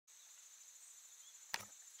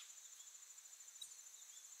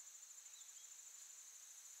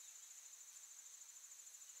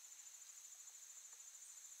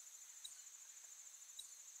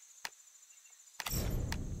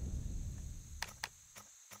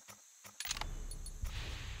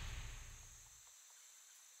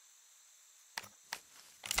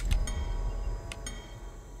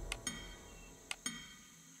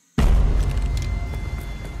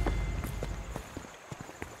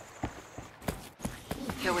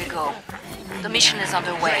Here we go. The mission is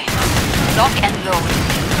underway. Lock and load.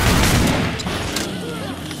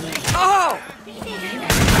 Oh!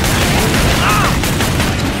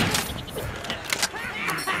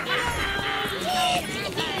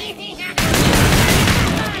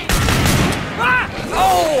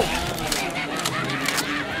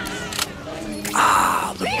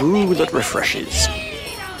 Ah, the brew that refreshes.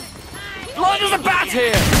 Blind as a bat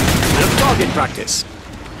here! Bit of target practice.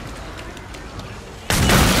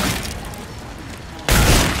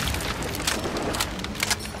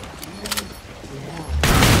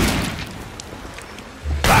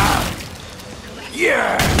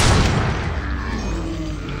 Yeah!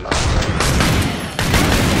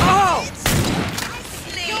 Oh!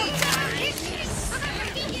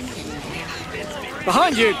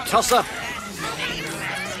 Behind you, tosser!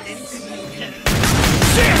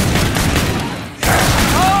 Shit!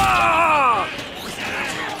 Ah!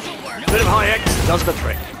 Bit of high X does the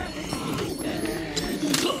trick.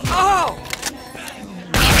 Oh!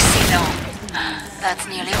 That's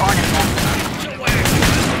nearly all of them.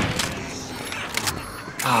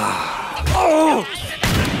 Oh!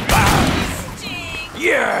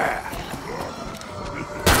 Yeah!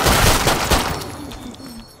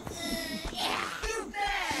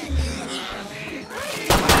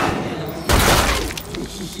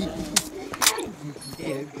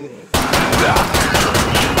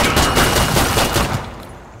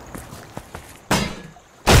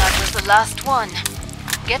 That was the last one.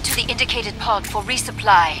 Get to the indicated pod for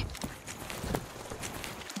resupply.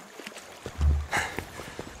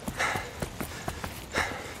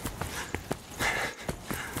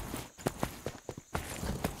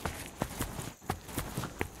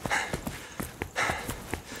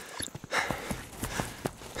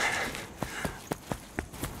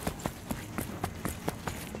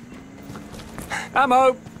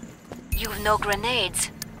 Ammo! You've no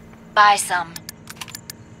grenades. Buy some.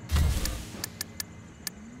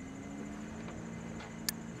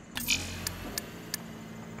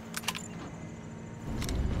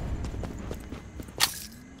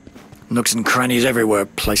 Nooks and crannies everywhere, a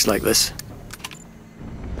place like this.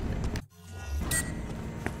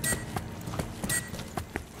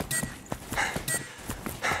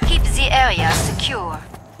 Keep the area secure.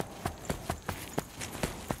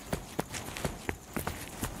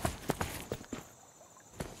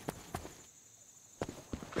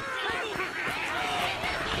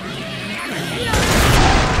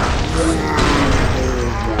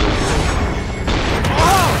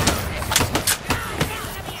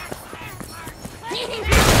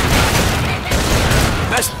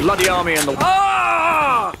 Best bloody army in the world.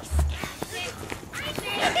 Ah!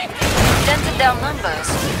 Dented their numbers,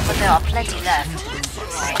 but there are plenty left.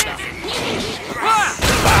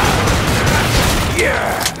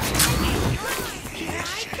 Yeah!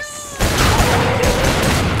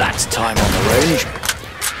 That's time on the range.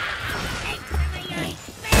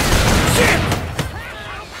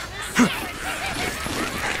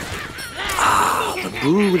 Ah, the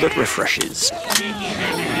brew that refreshes.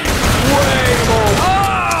 Way more!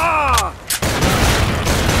 Ah!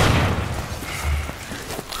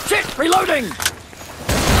 Shit! Reloading!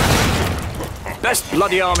 Best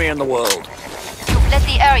bloody army in the world. You've let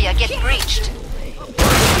the area get breached.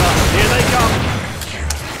 Here they come!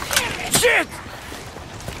 Shit!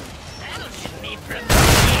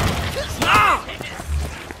 Ah!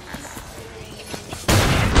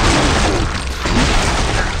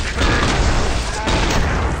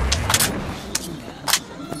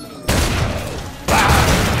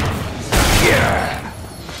 Yeah!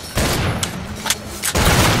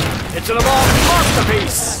 It's an evolved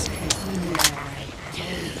masterpiece!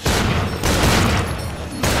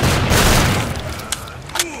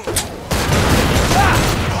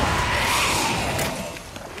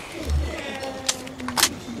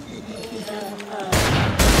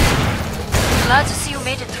 Glad to see you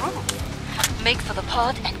made it through. Make for the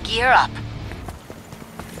pod and gear up.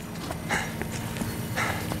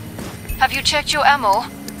 Have you checked your ammo?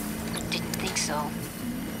 Didn't think so.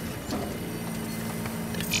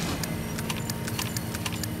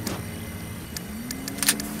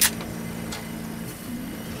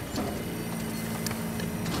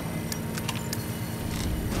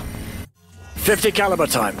 .50 caliber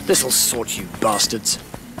time. This'll sort you bastards.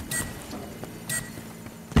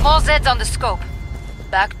 More Zeds on the scope.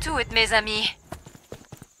 Back to it, mes amis.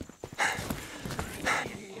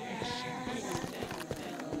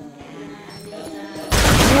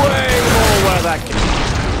 Way more where that can...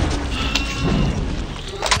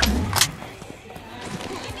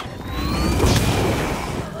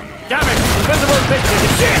 Damn it! Invisible bitches!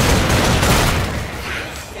 Shit!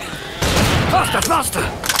 Faster, faster! Faster!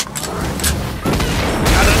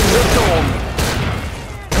 Cannons of dawn!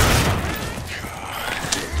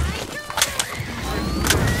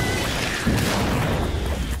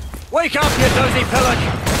 Wake up, you dozy pillock!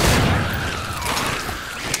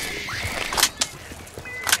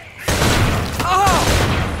 Oh!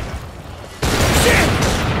 Shit!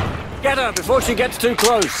 Get her before she gets too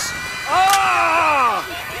close. Ah!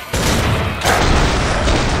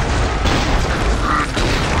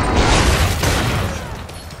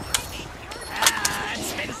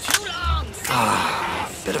 It's been too long.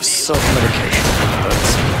 Bit of self-medication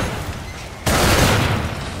hurts.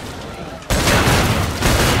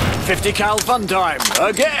 50 cal fun time,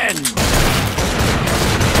 again!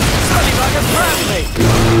 Sounding like a family!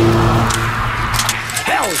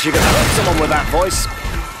 Hell, she could hurt someone with that voice.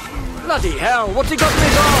 Bloody hell, what's he got in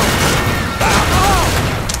his arm? Oh!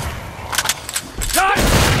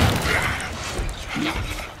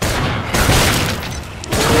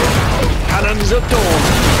 Cannons of dawn.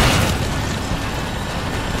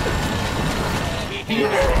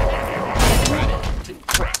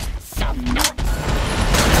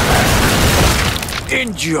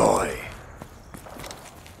 Enjoy.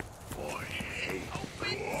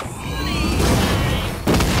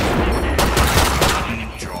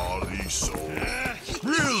 Jolly soul.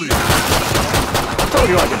 Really? Told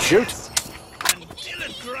you I could shoot. Until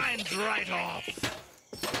it grinds right off.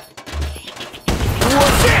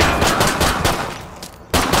 What's it?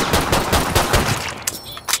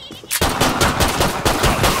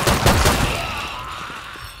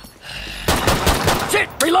 Shit!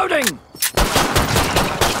 Reloading!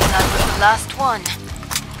 That was the last one.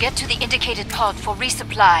 Get to the indicated pod for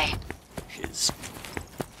resupply.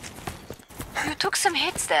 You took some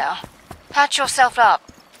hits there. Patch yourself up.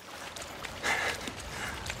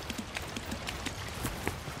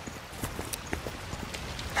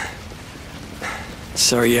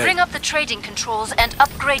 So yeah. Bring up the trading controls and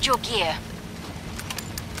upgrade your gear.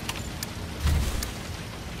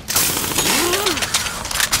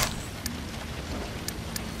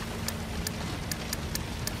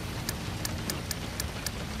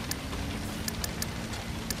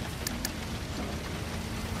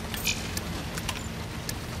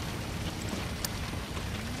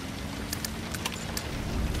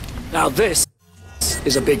 Now this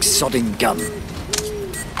is a big sodding gun.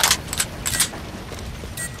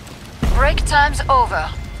 Break time's over.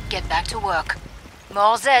 Get back to work.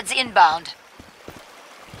 More Zeds inbound.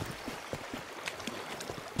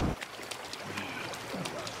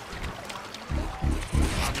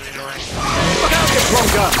 Look out, you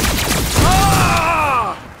plonker!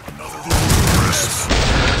 Ah!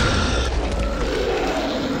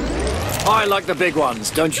 I like the big ones,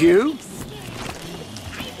 don't you?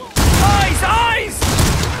 Eyes! Eyes!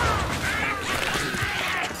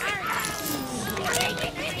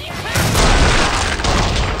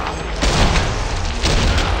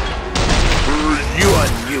 You a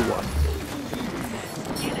new one.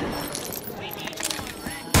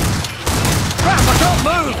 Crap, I can't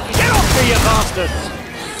move! Get off me, you bastards!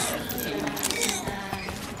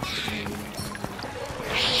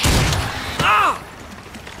 Ah!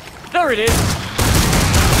 There it is!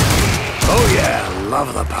 Oh yeah,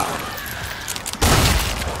 love the power.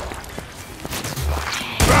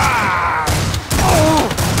 Ah! Oh!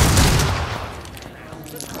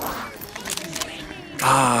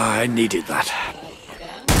 Ah, I needed that.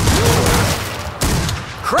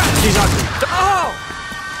 Crap, she's ugly! Oh!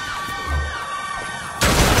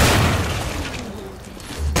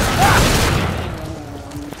 Ah!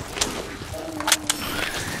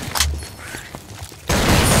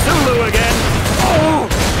 Zulu again! Oh!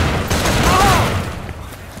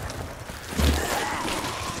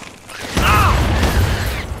 Oh!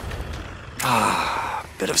 Ah,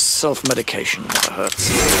 bit of self-medication never hurts.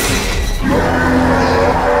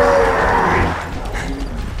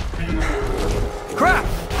 Crap!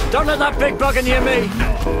 Don't let that big bugger near me!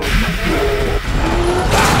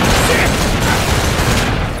 Ah, shit!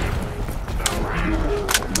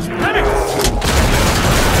 Medic!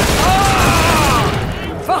 Ah!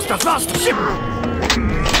 Faster, faster! Shit!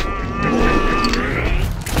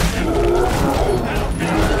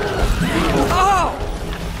 Oh!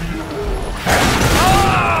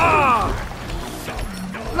 Ah!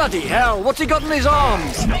 Bloody hell, what's he got in his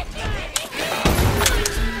arms?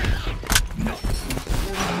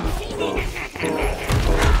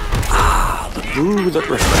 Ah, the brew that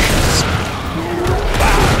refreshes.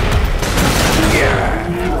 Yeah.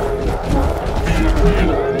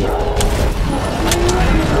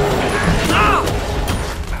 Ah!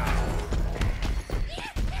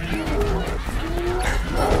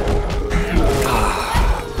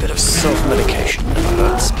 Ah, bit of self-medication.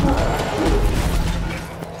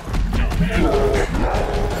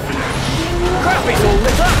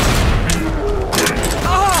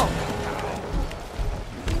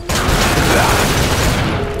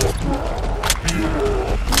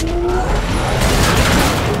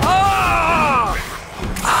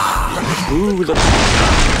 through the...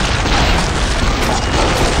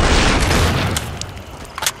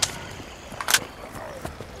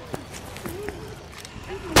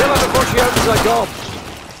 Kill her before she opens her gob.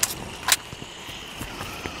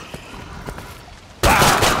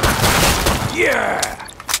 Yeah!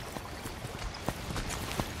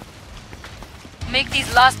 Make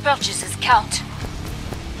these last purchases count.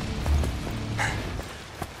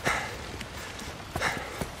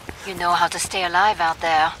 You know how to stay alive out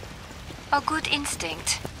there. A good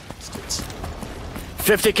instinct.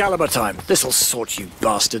 50 caliber time. This'll sort you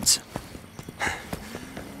bastards.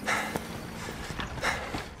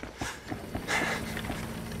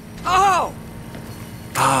 Oh!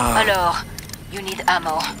 Alors, you need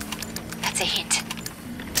ammo. That's a hint.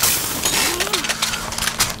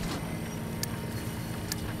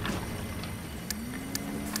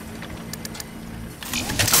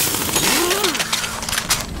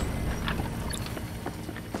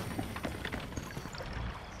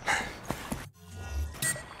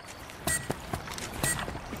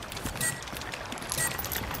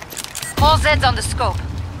 More Zeds on the scope.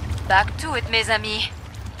 Back to it, mes amis.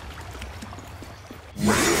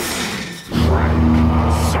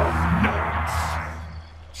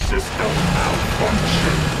 System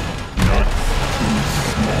malfunction. Not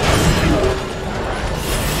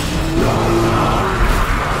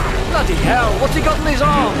Bloody hell, what's he got in his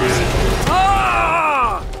arms?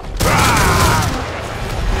 Ah!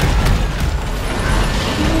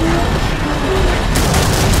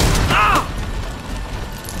 Ah!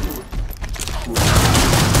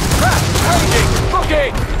 Crap! Hanging!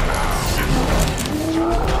 Booking!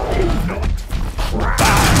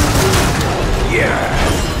 Yeah!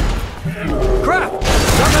 Crap!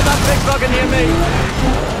 Don't let that big bugger near me!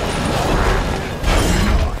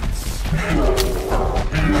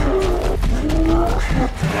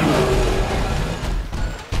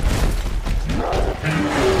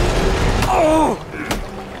 Oh!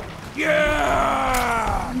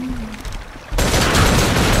 Yeah! I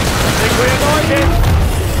think we annoyed him!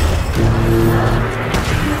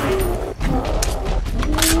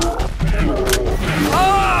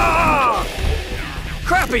 Ah!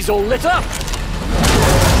 Crap, he's all lit up!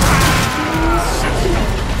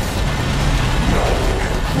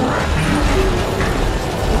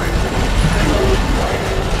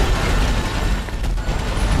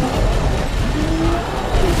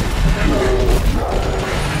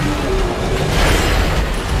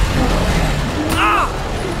 Ah!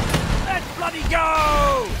 Let's bloody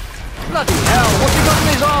go! Bloody hell, what's he got in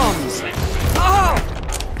his arms? Oh!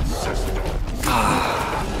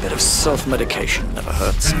 Ah, a bit of self-medication never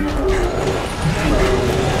hurts.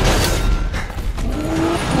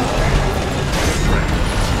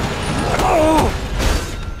 Oh!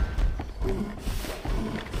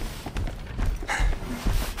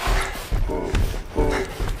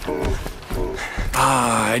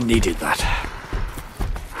 Ah, I needed that.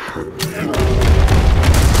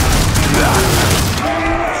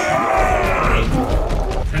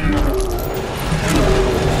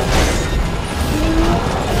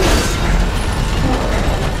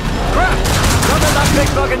 Crap! Don't let that big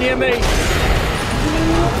bugger near me!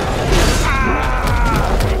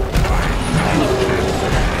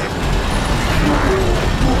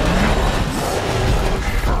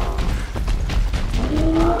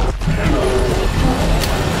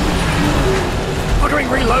 Buggering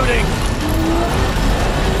reloading!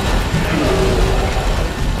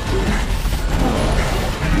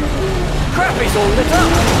 Crap, he's all lit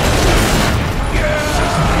up!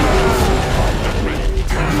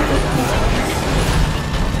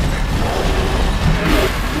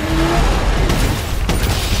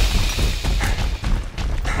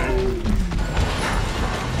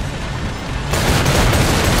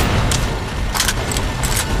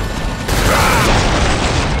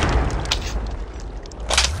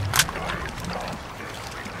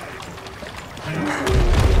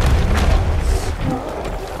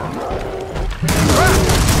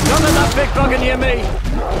 Don't let that big bugger near me!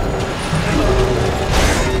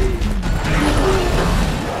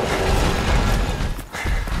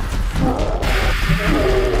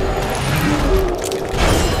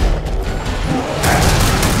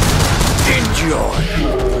 Enjoy!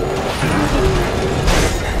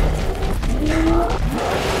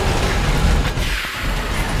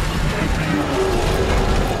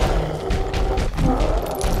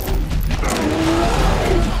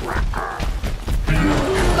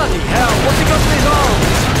 Bloody hell, what's he got in his arms?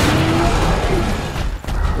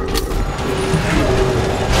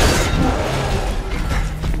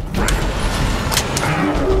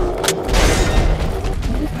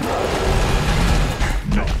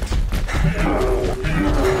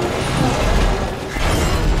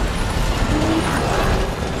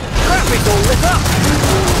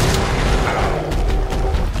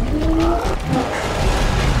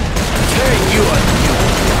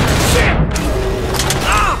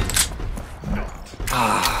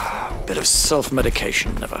 of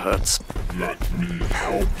self-medication never hurts. Let me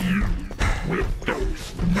help you with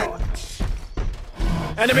those nuts.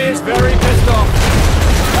 Enemy is very pissed off.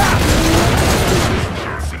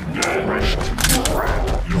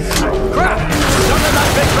 Crap! Don't let that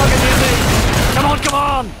big bugger near me! Come on, come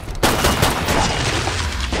on!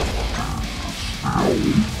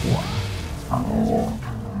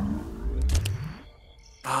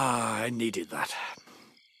 Ah, I needed that.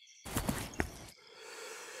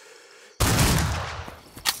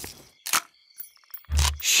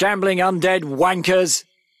 Shambling undead wankers!